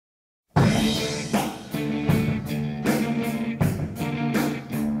Hi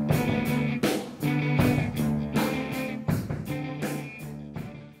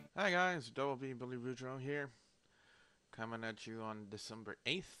guys, Double B Billy Boudreaux here, coming at you on December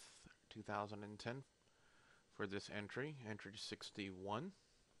 8th, 2010 for this entry 61.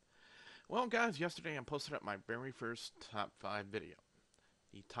 Well guys, yesterday I posted up my very first top 5 video.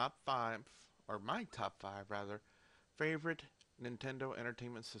 The top 5, or my top 5 rather, favorite Nintendo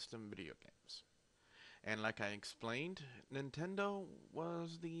Entertainment System video games. And like I explained, Nintendo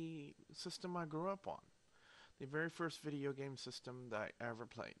was the system I grew up on. The very first video game system that I ever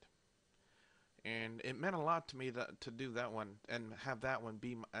played. And it meant a lot to me to do that one and have that one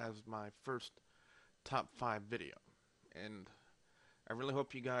be as my first top 5 video. And I really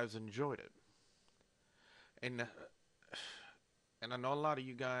hope you guys enjoyed it. And I know a lot of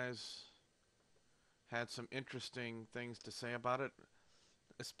you guys had some interesting things to say about it,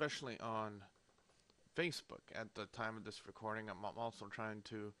 especially on Facebook at the time of this recording. I'm also trying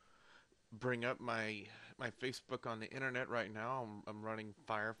to bring up my Facebook on the internet right now. I'm running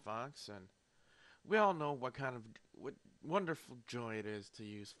Firefox, and we all know what wonderful joy it is to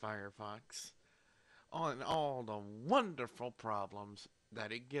use Firefox on all the wonderful problems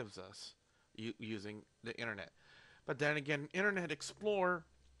that it gives us using the internet. But then again, Internet Explorer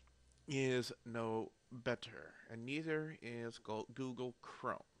is no better, and neither is Google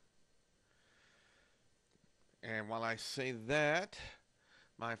Chrome. And while I say that,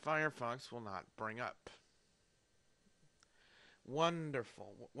 my Firefox will not bring up.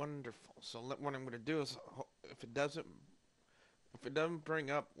 Wonderful, wonderful. So what I'm going to do is, if it doesn't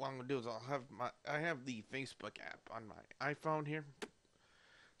bring up, what I'm going to do is I have the Facebook app on my iPhone here.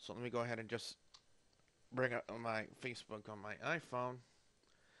 So let me go ahead and just bring up my Facebook on my iPhone,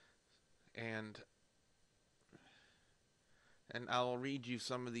 and I'll read you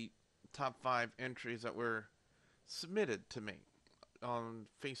some of the top 5 entries that were submitted to me on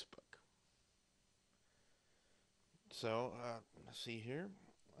Facebook. So, let's see here.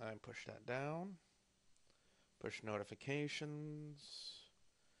 I push that down. Push notifications.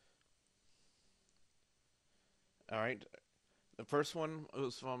 Alright. The first one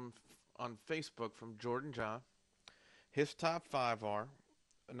was on Facebook from Jordan John. His top 5 are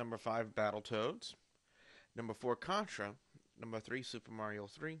number 5, Battletoads. Number 4, Contra. Number 3, Super Mario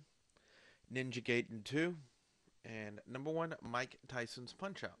 3. Ninja Gaiden 2. And number 1, Mike Tyson's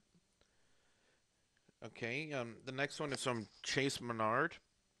Punch-Out. Okay, the next one is from Chase Menard.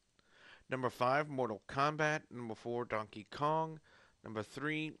 Number 5, Mortal Kombat. Number 4, Donkey Kong. Number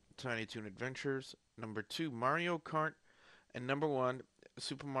 3, Tiny Toon Adventures. Number 2, Mario Kart. And number 1,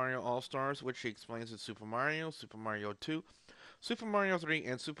 Super Mario All-Stars, which he explains is Super Mario, Super Mario 2, Super Mario 3,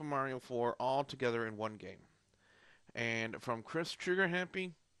 and Super Mario 4 all together in one game. And from Chris Trigger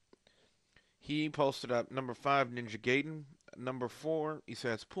Happy, he posted up number 5, Ninja Gaiden. Number 4, he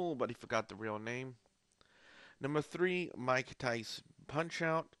says Pool, but he forgot the real name. Number 3, Mike Tyson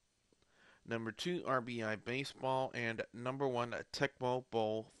Punch-Out. Number 2, RBI Baseball. And number 1, Tecmo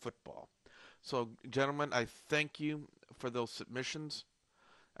Bowl Football. So, gentlemen, I thank you for those submissions.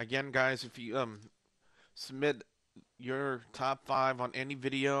 Again, guys, if you submit your top 5 on any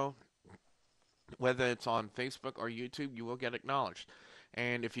video, whether it's on Facebook or YouTube, you will get acknowledged.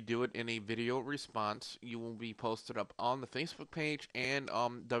 And if you do it in a video response, you will be posted up on the Facebook page and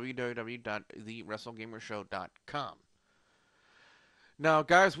on www.thewrestlegamershow.com. Now,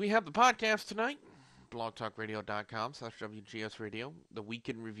 guys, we have the podcast tonight, blogtalkradio.com/WGS Radio, the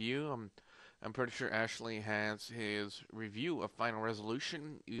Weekend Review. I'm pretty sure Ashley has his review of Final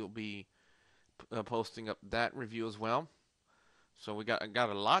Resolution. You'll be posting up that review as well. So we got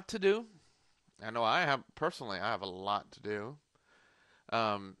a lot to do. I know I have a lot to do.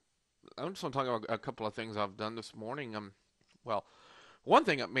 I'm just going to talk about a couple of things I've done this morning. Well, one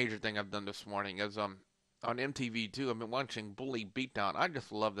major thing I've done this morning is on MTV2, I've been watching Bully Beatdown. I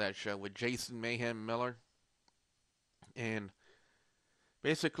just love that show with Jason Mayhem Miller. And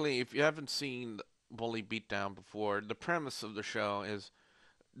basically, if you haven't seen Bully Beatdown before, the premise of the show is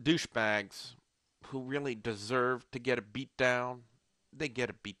douchebags who really deserve to get a beat down, they get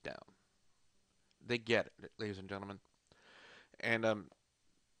a beat down. They get it, ladies and gentlemen. And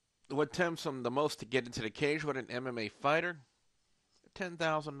what tempts them the most to get into the cage with an MMA fighter?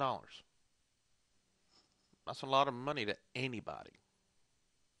 $10,000. That's a lot of money to anybody.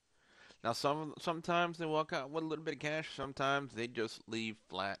 Now, sometimes they walk out with a little bit of cash. Sometimes they just leave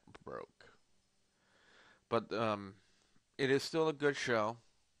flat broke. But it is still a good show.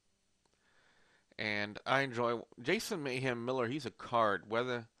 And I enjoy Jason Mayhem Miller. He's a card.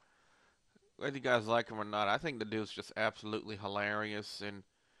 Whether you guys like him or not, I think the dude's just absolutely hilarious. And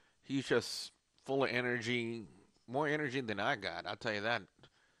He's just full of energy, more energy than I got. I'll tell you that.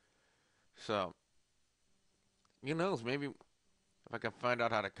 So, who knows? Maybe if I can find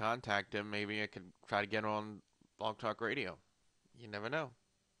out how to contact him, maybe I can try to get on Blog Talk Radio. You never know.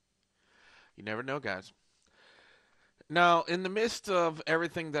 You never know, guys. Now, in the midst of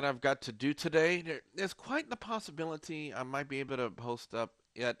everything that I've got to do today, there's quite the possibility I might be able to post up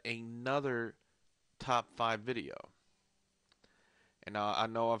yet another top 5 video. And I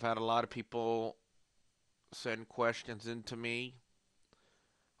know I've had a lot of people send questions into me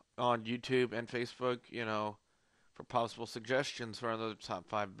on YouTube and Facebook, for possible suggestions for another top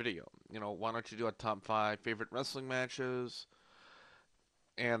 5 video. Why don't you do a top 5 favorite wrestling matches?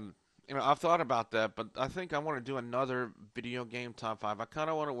 And, I've thought about that, but I think I want to do another video game top 5. I kind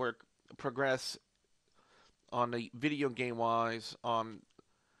of want to progress on the video game wise on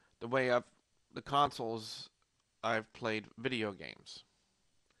the way the consoles I've played video games.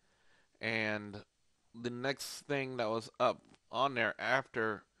 And the next thing that was up on there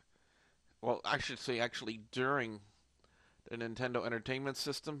after, well, I should say actually during the Nintendo Entertainment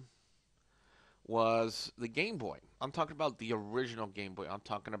System was the Game Boy. I'm talking about the original Game Boy. I'm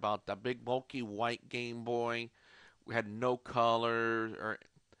talking about the big bulky white Game Boy. We had no color,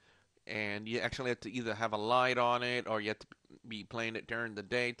 and you actually had to either have a light on it or you had to be playing it during the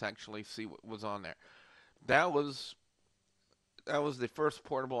day to actually see what was on there. That was the first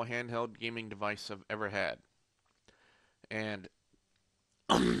portable handheld gaming device I've ever had. And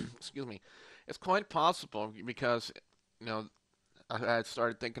excuse me, it's quite possible because I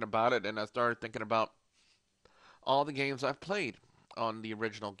started thinking about it, and I started thinking about all the games I've played on the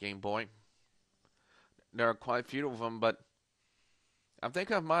original Game Boy. There are quite a few of them, but I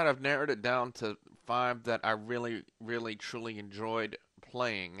think I might have narrowed it down to 5 that I really, really, truly enjoyed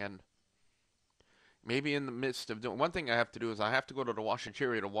playing. And maybe in the midst of doing one thing I have to do is I have to go to the washing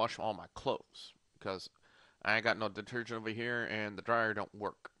area to wash all my clothes because I ain't got no detergent over here and the dryer don't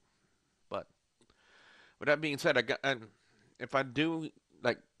work. But with that being said, if I do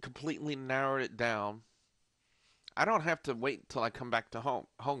like completely narrow it down, I don't have to wait until I come back to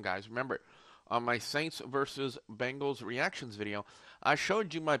home, guys. Remember, on my Saints versus Bengals reactions video, I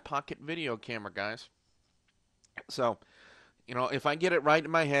showed you my pocket video camera, guys. So, if I get it right in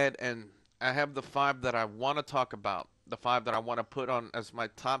my head and I have the 5 that I want to talk about, the 5 that I want to put on as my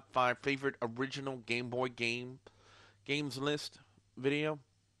top 5 favorite original Game Boy games list video,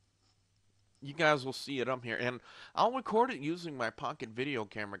 you guys will see it up here. And I'll record it using my pocket video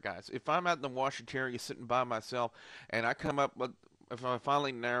camera, guys. If I'm at the washing area sitting by myself and I come up with, if I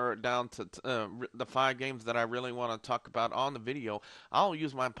finally narrow it down to the 5 games that I really want to talk about on the video, I'll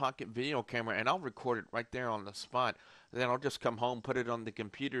use my pocket video camera and I'll record it right there on the spot. Then I'll just come home, put it on the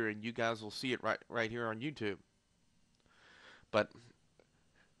computer, and you guys will see it right here on YouTube. But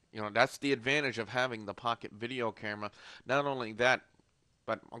that's the advantage of having the pocket video camera. Not only that,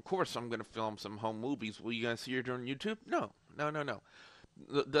 but of course I'm going to film some home movies. Will you guys see it on YouTube? No.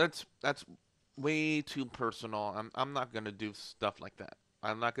 That's way too personal. I'm not going to do stuff like that.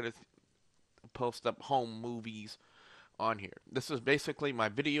 I'm not going to post up home movies on here. This is basically my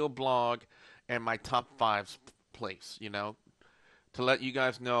video blog and my top 5 place, to let you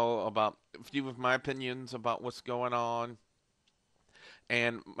guys know about a few of my opinions about what's going on.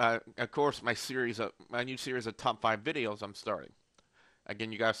 And of course my new series of top 5 videos I'm starting.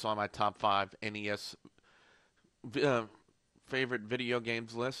 Again, you guys saw my top 5 NES favorite video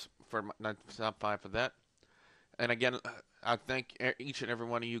games list for my top 5 for that. And again, I thank each and every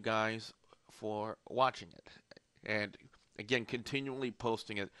one of you guys for watching it. And again, continually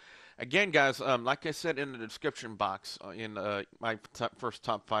posting it. Again, guys, like I said in the description box in my first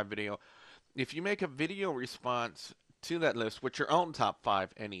top 5 video, if you make a video response to that list with your own top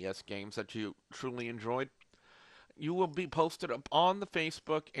 5 NES games that you truly enjoyed, you will be posted up on the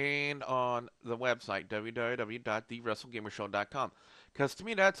Facebook and on the website, www.thewrestlegamershow.com. Because to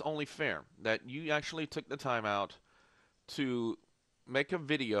me, that's only fair, that you actually took the time out to make a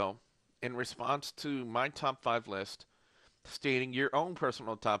video in response to my top 5 list, stating your own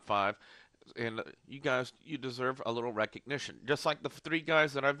personal top 5, and you deserve a little recognition. Just like the 3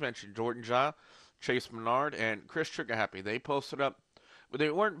 guys that I've mentioned, Jordan Ja, Chase Menard, and Chris Trigger Happy. They posted up, they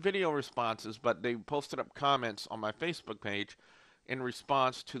weren't video responses, but they posted up comments on my Facebook page in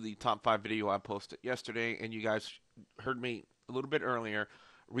response to the top 5 video I posted yesterday, and you guys heard me a little bit earlier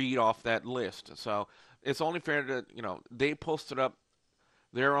read off that list. So it's only fair that, they posted up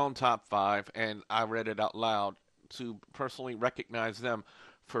their own top 5, and I read it out loud to personally recognize them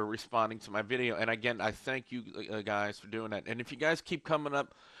for responding to my video. And again, I thank you guys for doing that. And if you guys keep coming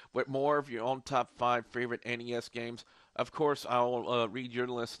up with more of your own top 5 favorite NES games, Of course, I'll read your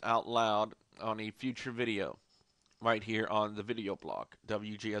list out loud on a future video right here on the video blog,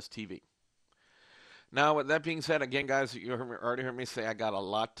 WGS-TV. Now, with that being said, again, guys, you already heard me say I got a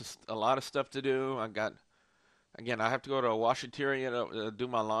lot of stuff to do. I have to go to a washateria to do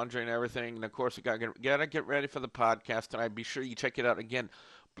my laundry and everything. And of course, I gotta get ready for the podcast tonight. Be sure you check it out again,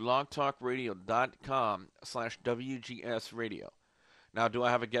 blogtalkradio.com/WGS radio. Now, do I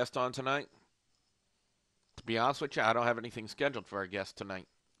have a guest on tonight? To be honest with you, I don't have anything scheduled for our guest tonight.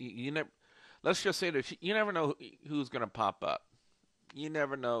 You never. Let's just say that you never know who's going to pop up. You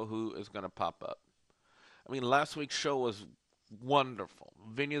never know who is going to pop up. I mean, last week's show was wonderful.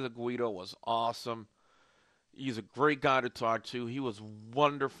 Vinny the Guido was awesome. He's a great guy to talk to. He was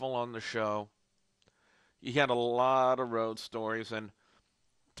wonderful on the show. He had a lot of road stories, and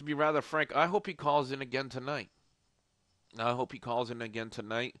to be rather frank, I hope he calls in again tonight.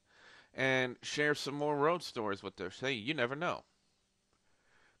 And shares some more road stories with us. Hey, you never know.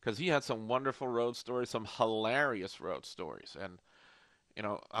 Because he had some wonderful road stories, some hilarious road stories. And,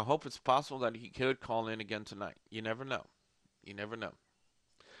 I hope it's possible that he could call in again tonight. You never know.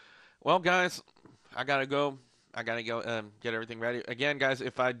 Well, guys, I got to go. Get everything ready. Again, guys,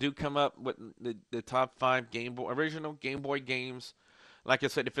 if I do come up with the top 5 original Game Boy games, like I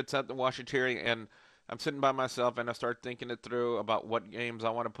said, if it's at the washateria and I'm sitting by myself and I start thinking it through about what games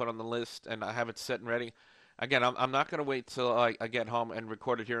I want to put on the list and I have it set and ready, again, I'm not going to wait till I get home and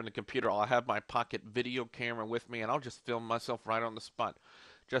record it here on the computer. I'll have my pocket video camera with me and I'll just film myself right on the spot,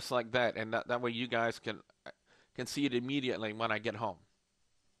 just like that. And that way you guys can see it immediately when I get home.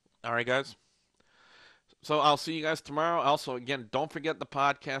 All right, guys? So I'll see you guys tomorrow. Also, again, don't forget the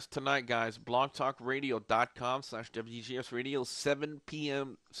podcast tonight, guys. blogtalkradio.com/WGS radio, 7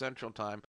 p.m. Central Time.